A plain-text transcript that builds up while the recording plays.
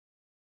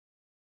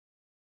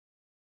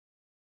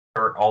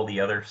start all the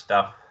other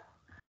stuff.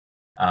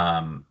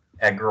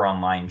 Edgar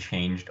Online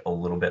changed a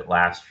little bit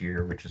last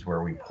year, which is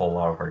where we pull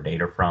all of our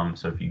data from.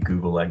 So if you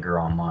Google Edgar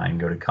Online,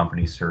 go to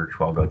company search,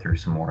 we'll go through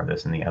some more of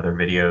this in the other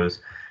videos,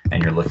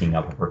 and you're looking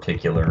up a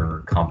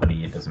particular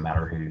company, it doesn't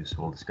matter who, so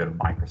we'll just go to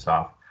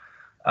Microsoft.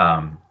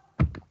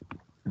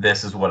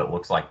 This is what it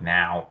looks like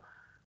now.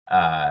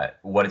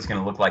 What it's going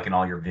to look like in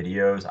all your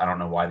videos, I don't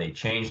know why they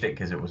changed it,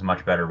 because it was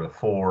much better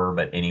before,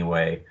 but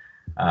anyway,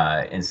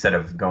 instead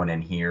of going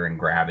in here and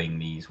grabbing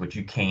these, which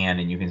you can,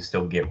 and you can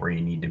still get where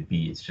you need to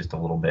be, it's just a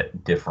little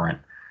bit different.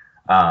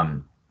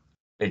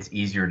 It's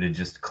easier to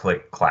just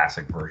click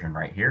classic version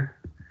right here,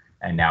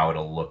 and now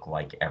it'll look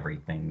like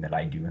everything that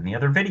I do in the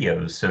other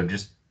videos. So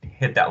just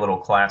hit that little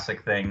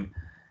classic thing,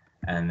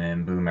 and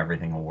then boom,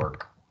 everything will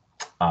work.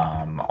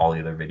 All the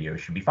other videos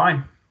should be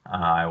fine.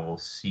 I will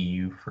see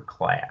you for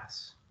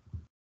class.